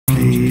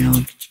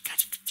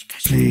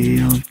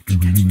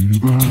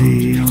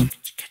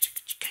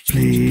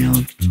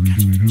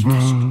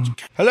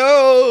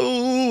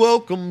Hello,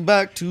 welcome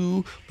back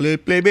to Play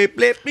Play Play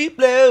Play Play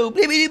Play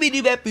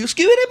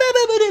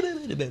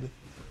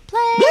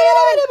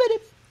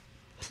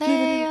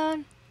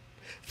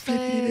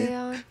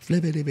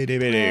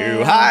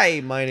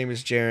Hi, my name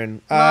is Jaren.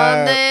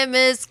 My name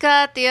is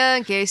Katya,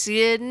 in case you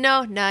didn't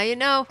know, now you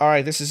know.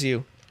 Alright, this is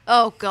you.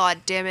 Oh, god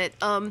damn it.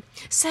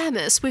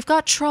 Samus, we've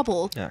got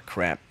trouble. Ah,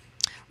 crap.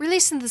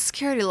 Releasing the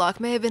security lock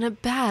may have been a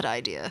bad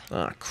idea.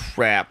 Ah,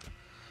 crap.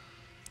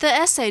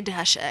 The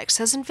SA-X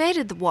has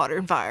invaded the water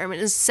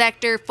environment in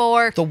Sector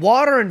 4. The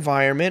water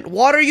environment?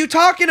 What are you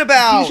talking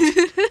about?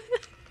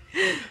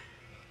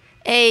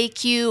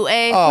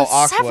 AQA Oh, with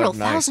Aqua, several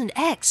nice. thousand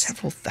X.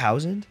 Several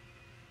thousand?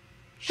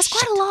 That's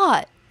quite a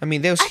lot. I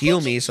mean, those heal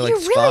me, so like, you're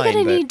it's really fine,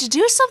 gonna but... need to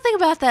do something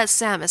about that,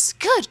 Samus.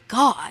 Good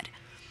God.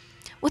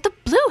 With the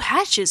blue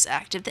hatches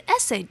active, the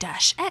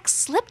SA-X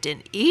slipped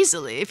in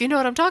easily, if you know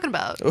what I'm talking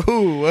about.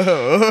 Ooh,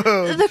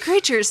 whoa. The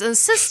creatures and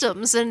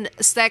systems in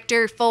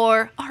Sector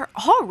 4 are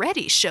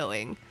already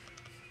showing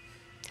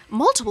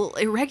multiple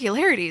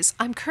irregularities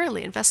I'm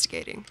currently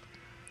investigating.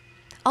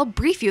 I'll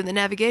brief you in the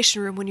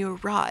navigation room when you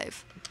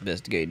arrive.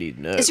 Investigate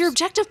nuts. Is your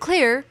objective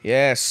clear?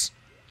 Yes.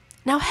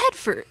 Now head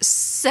for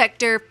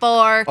Sector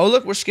 4. Oh,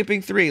 look, we're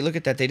skipping 3. Look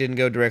at that. They didn't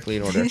go directly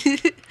in order.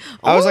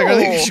 I was like, are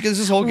they, is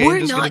this whole game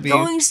we're just going to not be...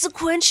 going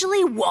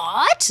sequentially?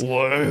 What?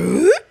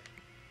 What?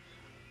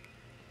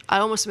 I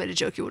almost made a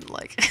joke you wouldn't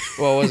like.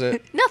 What was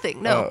it?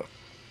 Nothing, no.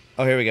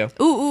 Oh, here we go.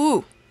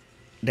 Ooh.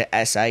 The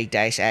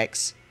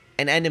SA-X.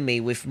 An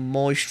enemy with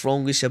my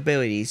strongest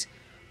abilities.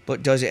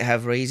 But does it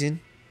have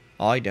reason?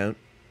 I don't.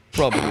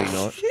 Probably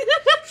not.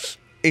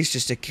 It's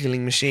just a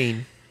killing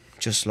machine.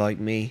 Just like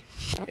me.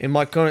 In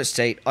my current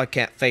state, I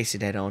can't face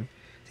it head on.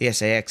 The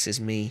SA-X is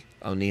me,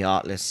 only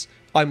heartless.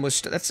 I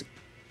must... It's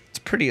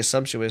pretty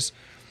presumptuous.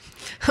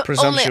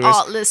 Only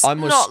artless,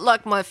 not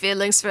like my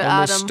feelings for I Adam.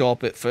 must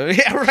stop it for...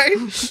 Yeah,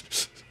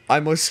 right? I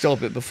must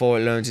stop it before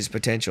it learns its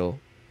potential.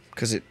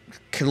 Because it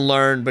can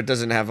learn but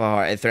doesn't have a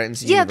heart. It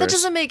threatens the universe. That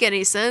doesn't make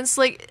any sense.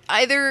 Like,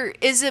 either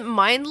is it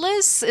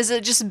mindless? Is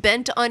it just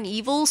bent on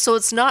evil so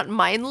it's not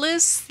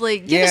mindless?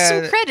 Like, give us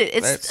some credit.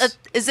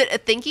 Is it a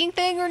thinking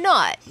thing or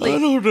not? Like, I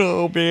don't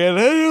know, man.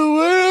 I don't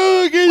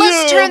know.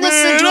 Let's turn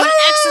this into an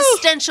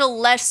existential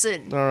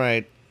lesson.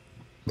 Alright.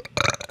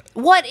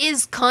 What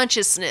is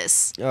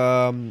consciousness?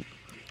 Oh,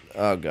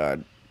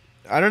 God.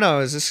 I don't know.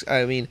 Is this?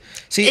 I mean,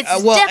 see, it's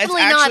well,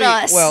 definitely it's actually,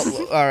 not us.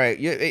 Well, all right.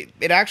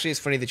 It actually is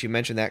funny that you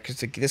mentioned that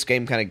because this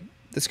game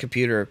this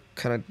computer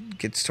kind of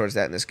gets towards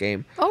that in this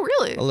game. Oh,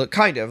 really? A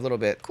little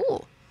bit.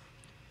 Cool.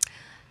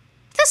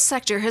 This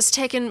sector has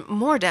taken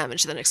more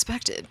damage than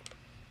expected.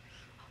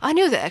 I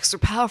knew the X were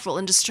powerful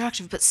and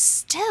destructive, but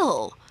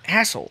still,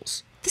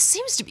 Assholes. this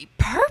seems to be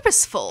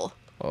purposeful.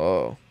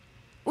 Oh.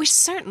 We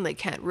certainly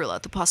can't rule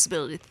out the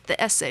possibility that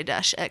the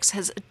SA-X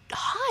has a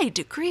high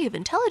degree of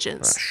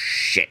intelligence. Oh,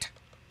 shit.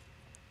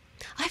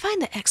 I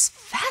find the X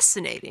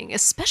fascinating,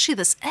 especially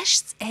this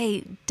SA-X.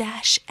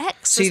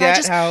 See as that? I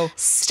just how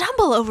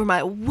stumble over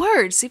my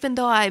words, even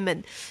though I'm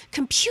a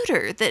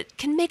computer that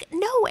can make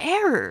no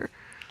error.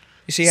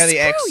 you see how the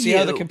X? Screw See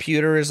how the you.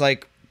 computer is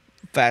like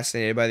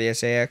fascinated by the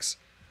SA-X?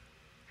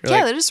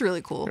 Yeah, that is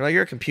really cool.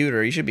 You're a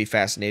computer. You should be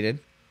fascinated.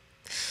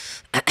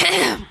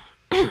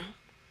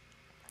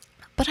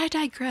 But I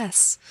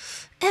digress.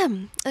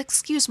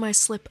 Excuse my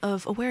slip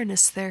of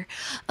awareness there.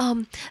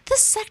 This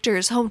sector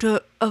is home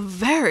to a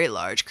very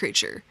large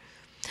creature.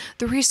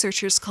 The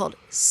researchers called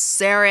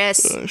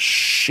Serrisly.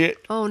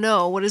 Shit. Oh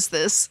no, what is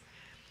this?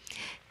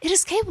 It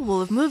is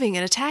capable of moving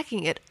and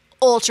attacking at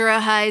ultra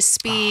high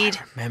speed.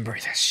 I remember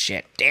this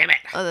shit. Damn it.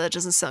 Oh, that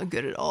doesn't sound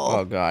good at all.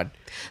 Oh, God.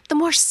 The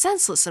more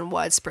senseless and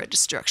widespread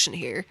destruction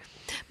here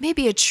may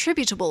be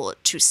attributable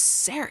to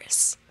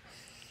Serrisly.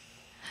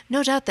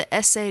 No doubt the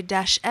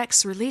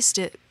SA-X released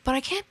it, but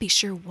I can't be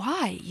sure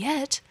why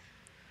yet.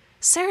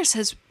 Serrisly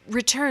has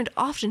returned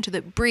often to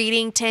the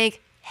breeding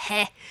tank.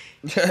 Ew.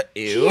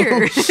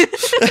 Here.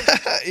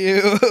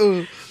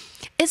 Ew.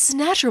 Its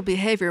natural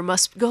behavior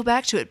must go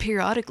back to it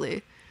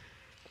periodically.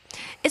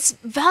 It's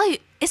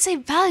a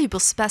valuable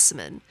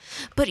specimen,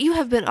 but you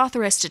have been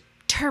authorized to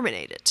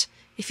terminate it.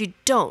 If you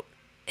don't,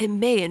 it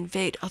may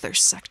invade other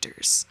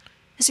sectors.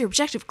 Is your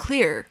objective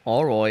clear?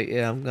 All right,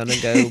 yeah, I'm gonna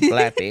go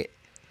blap it.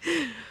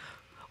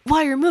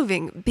 While you're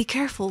moving, be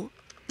careful.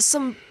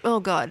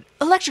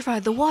 Electrify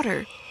the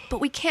water,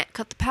 but we can't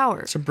cut the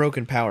power. Some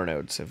broken power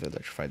nodes have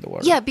electrified the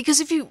water. Yeah, because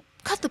if you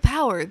cut the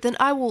power, then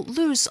I will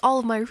lose all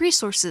of my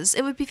resources.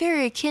 It would be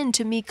very akin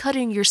to me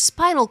cutting your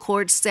spinal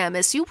cord,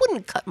 Samus. You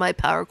wouldn't cut my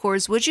power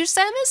cords, would you,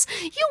 Samus?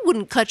 You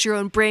wouldn't cut your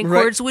own brain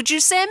cords, would you,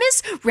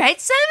 Samus? Right,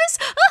 Samus?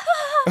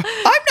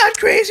 I'm not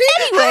crazy.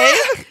 Anyway,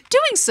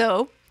 doing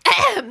so,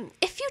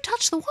 if you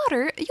touch the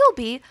water, you'll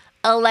be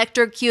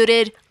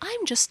electrocuted.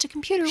 I'm just a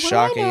computer. What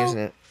Shocking, do I know?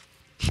 isn't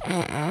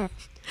it?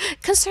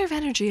 Conserve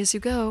energy as you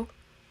go.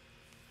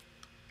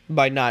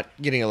 By not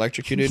getting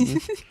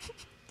electrocuted.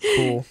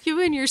 Cool.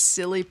 You and your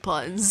silly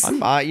puns.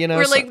 I'm, you know,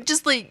 We're like,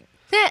 just like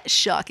That's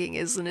shocking,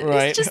 isn't it?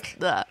 Right. It's just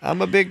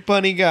I'm a big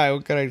punny guy.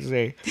 What can I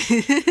say?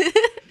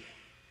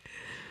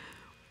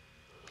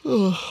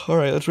 All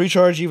right, let's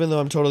recharge even though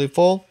I'm totally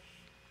full.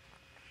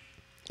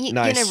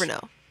 Nice. You never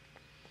know.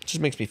 Just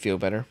makes me feel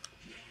better.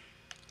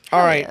 Hell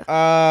All right.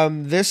 yeah.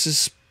 This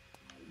is.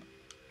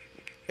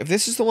 If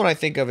this is the one I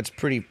think of, it's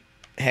pretty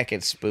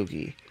heckin'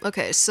 spooky.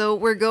 Okay, so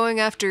we're going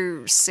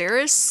after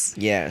Serris,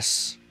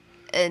 Yes.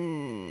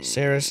 and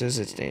Serris is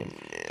its name.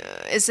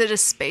 is it a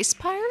space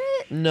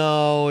pirate?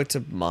 No, it's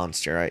a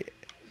monster.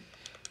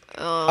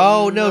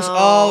 Oh no!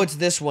 Oh, it's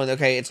this one.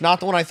 Okay, it's not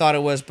the one I thought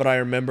it was, but I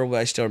remember what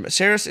I still remember.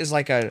 Serris is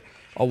like a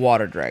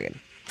water dragon.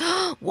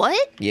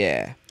 What?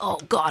 Yeah. Oh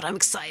God, I'm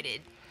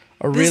excited.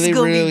 A This is really,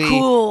 gonna be really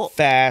cool.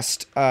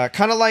 fast,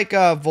 kind of like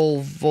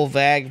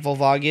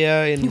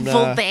Volvagia in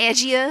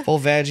Volvagia.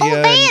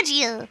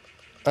 Volvagia,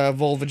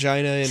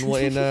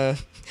 Volvagina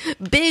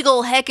in Big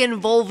ol'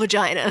 heckin'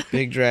 Volvagina.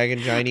 Big Dragon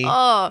Giny.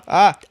 Oh.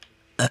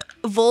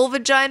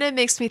 Volvagina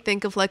makes me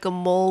think of like a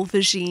mole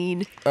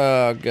vagine.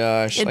 Oh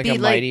gosh, It'd like be a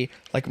mighty,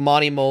 like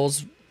Monty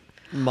Mole's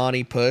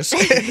Monty Puss.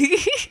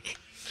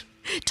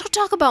 Don't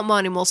talk about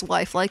Monty Mole's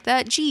wife like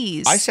that.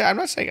 Jeez. I'm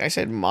not saying. I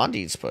said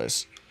Monty's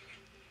Puss.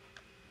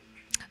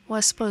 Well,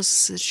 I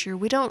suppose it's true.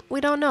 We don't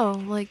know.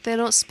 Like they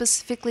don't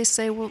specifically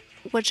say what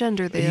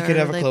gender they are. He could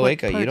have a like, what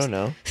cloaca. You parts. don't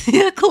know.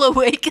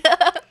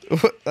 Cloaca.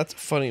 That's a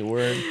funny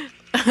word.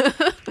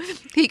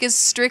 He could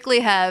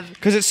strictly have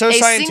Because it's so a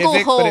scientific, single but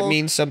it hole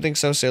means something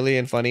so silly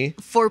and funny.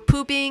 for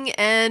pooping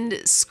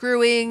and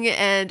screwing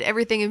and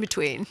everything in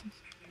between.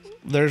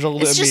 There's a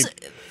little. It's just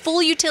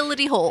full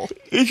utility hole.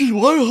 It's just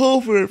one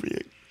hole for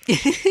everything.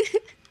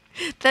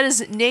 That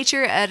is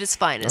nature at its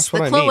finest. That's what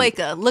The I mean.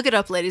 cloaca. Look it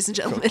up, ladies and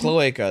gentlemen.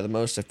 Cloaca, the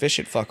most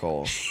efficient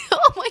fuckhole.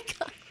 Oh my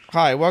God.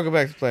 Hi, welcome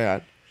back to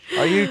Playhot.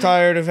 Are you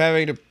tired of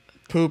having to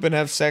poop and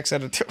have sex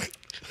at a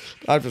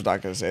I'm just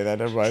not going to say that,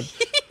 never mind.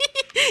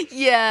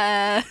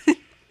 Yeah.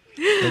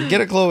 Then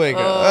get a cloaca.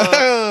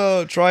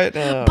 Oh, try it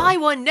now. Buy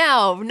one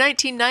now,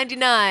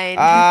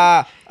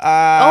 $19.99.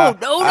 Oh,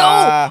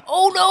 no.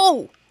 Oh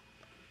no.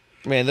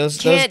 Man, those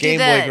Can't do Game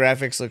Boy that.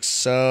 graphics look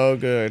so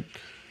good.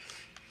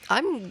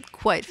 I'm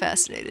quite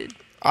fascinated.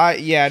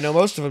 Yeah, no,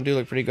 most of them do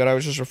look pretty good. I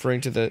was just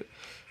referring to the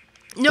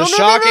No,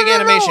 shocking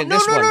animation. No,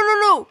 This no, one.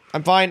 no.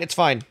 I'm fine. It's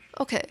fine.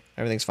 Okay.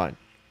 Everything's fine.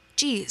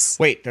 Jeez.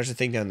 Wait, there's a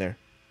thing down there.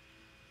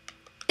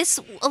 It's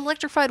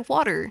electrified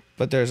water.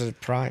 But there's a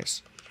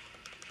prize.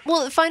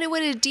 Well, find a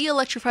way to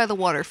de-electrify the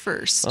water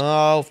first.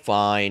 Oh,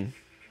 fine.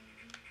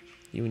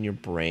 You and your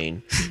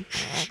brain.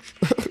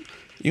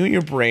 You and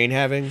your brain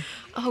having.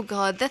 Oh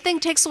God, that thing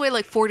takes away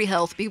like 40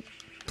 health. Please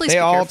They be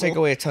all careful. take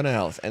away a ton of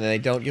health, and they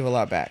don't give a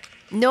lot back.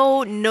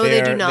 No,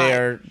 they do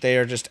not. They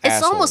are just It's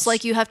assholes. almost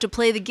like you have to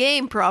play the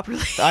game properly.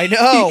 I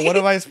know. What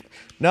have I?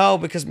 No,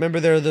 because remember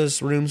there are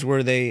those rooms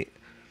where they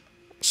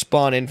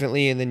spawn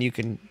infinitely, and then you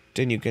can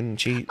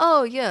cheat.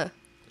 Oh yeah.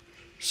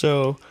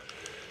 So,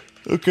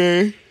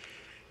 okay.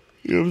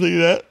 You ever think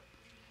of that?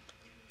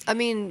 I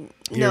mean,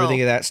 You ever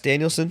think of that,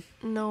 Danielson?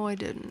 No, I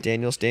didn't.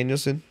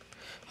 Danielson.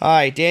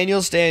 Hi,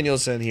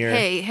 Danielson here.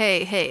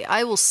 Hey!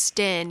 I will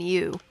stan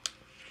you.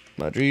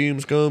 My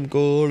dreams come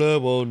cold. I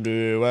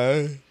wonder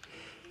why.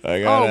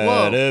 I got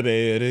out of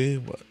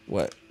bed.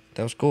 What?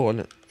 That was cool,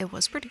 wasn't it? It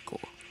was pretty cool.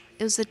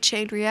 It was a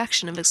chain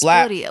reaction of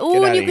Slap. exploding. Get Oh,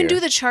 and outta you can do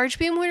here. the charge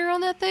beam when you're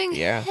on that thing?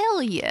 Yeah.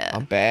 Hell yeah.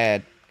 I'm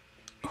bad.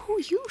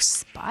 Oh, you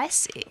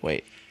spicy.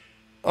 Wait.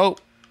 Oh,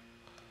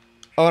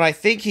 and I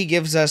think he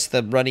gives us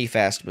the runny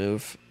fast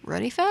move.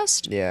 Runny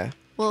fast? Yeah.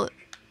 Well,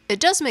 it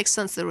does make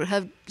sense that it would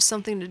have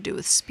something to do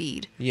with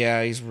speed.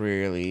 Yeah, he's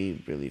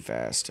really, really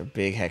fast. A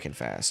big heckin'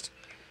 fast.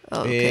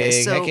 Okay,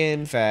 Big so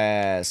heckin'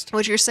 fast.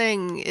 what you're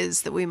saying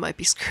is that we might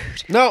be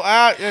screwed. No,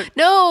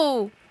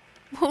 No!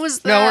 What was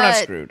that? no, we're not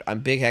screwed. I'm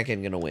big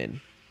heckin' gonna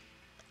win.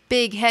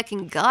 Big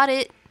heckin' got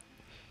it.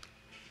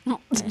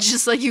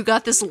 Just like you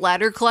got this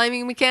ladder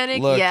climbing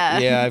mechanic? Look,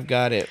 yeah. I've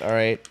got it. All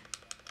right.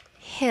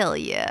 Hell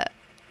yeah.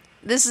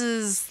 This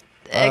is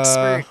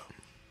expert.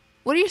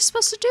 What are you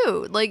supposed to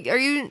do? Like, are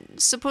you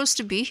supposed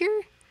to be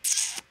here?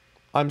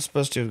 I'm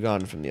supposed to have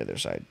gone from the other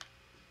side.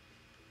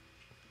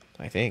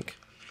 I think.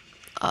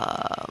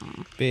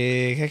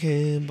 Big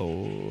heckin'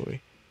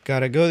 boy.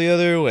 Gotta go the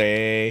other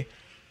way.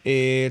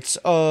 It's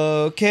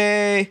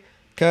okay.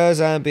 'Cause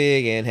I'm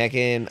big and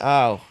heckin'.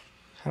 Oh.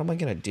 How am I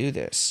gonna do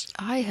this?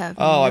 I have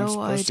Oh, I'm no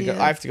supposed idea. to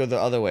go. I have to go the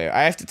other way.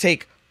 I have to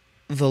take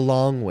the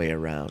long way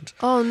around.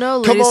 Oh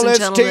no, Come ladies on, and let's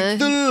gentlemen. take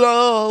the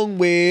long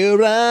way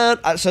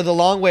around. So the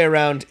long way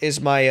around is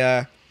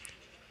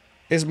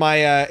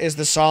is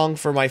the song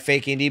for my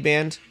fake indie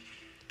band.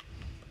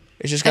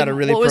 It's just got a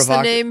really What was the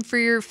provocative. name for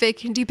your fake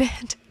indie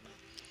band?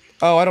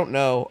 Oh, I don't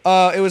know.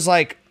 It was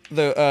like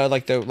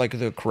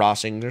the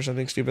crossing or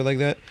something stupid like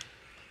that.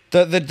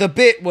 The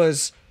bit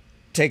was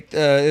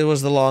it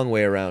was the long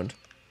way around.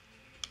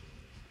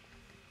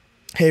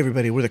 Hey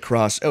everybody, we're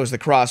it was the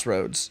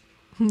Crossroads.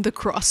 The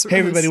Crossroads. Hey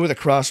everybody, we're the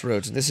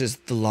Crossroads, and this is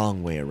the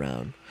long way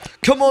around.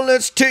 Come on,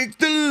 let's take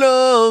the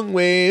long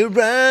way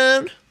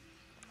around.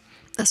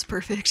 That's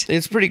perfect.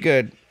 It's pretty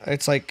good.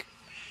 It's like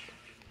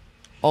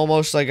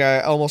almost like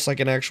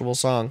an actual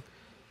song.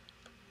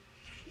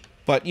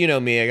 But you know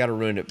me, I gotta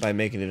ruin it by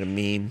making it a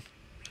meme.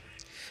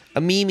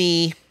 A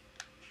meme.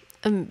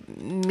 A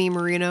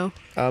memerino.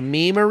 A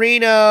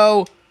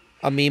memerino.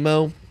 A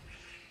memo.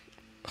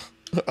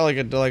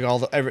 like all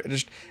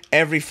the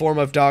every form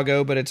of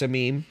doggo, but it's a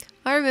meme.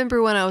 I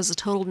remember when I was a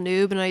total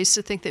noob and I used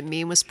to think that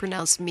meme was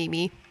pronounced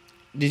Mimi.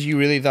 Did you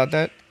really thought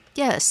that?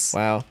 Yes.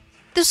 Wow.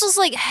 This was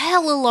like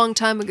hella long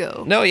time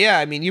ago. No, yeah,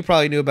 I mean you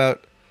probably knew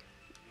about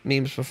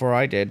memes before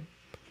I did.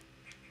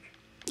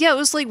 Yeah, it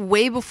was like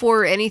way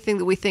before anything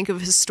that we think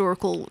of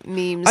historical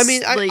memes. I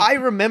mean, like, I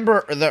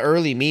remember the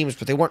early memes,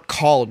 but they weren't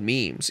called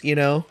memes, you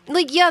know?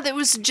 like, yeah, that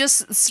was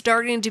just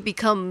starting to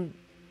become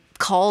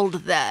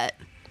called that.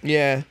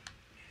 Yeah.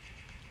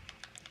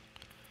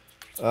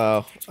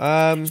 Oh,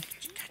 having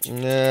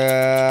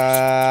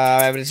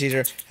a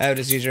seizure, having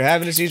a seizure,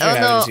 having a seizure, Oh,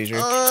 having no. a seizure,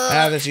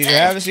 having a seizure,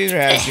 having a seizure,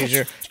 having a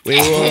seizure. We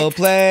will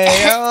play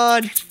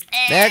on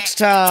next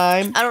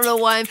time. I don't know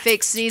why I'm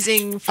fake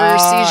sneezing for a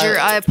seizure.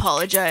 I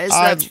apologize.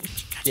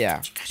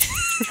 Yeah.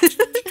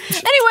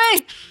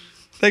 Anyway.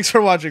 Thanks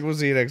for watching. We'll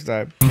see you next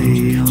time.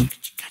 Play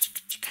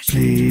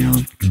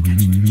on.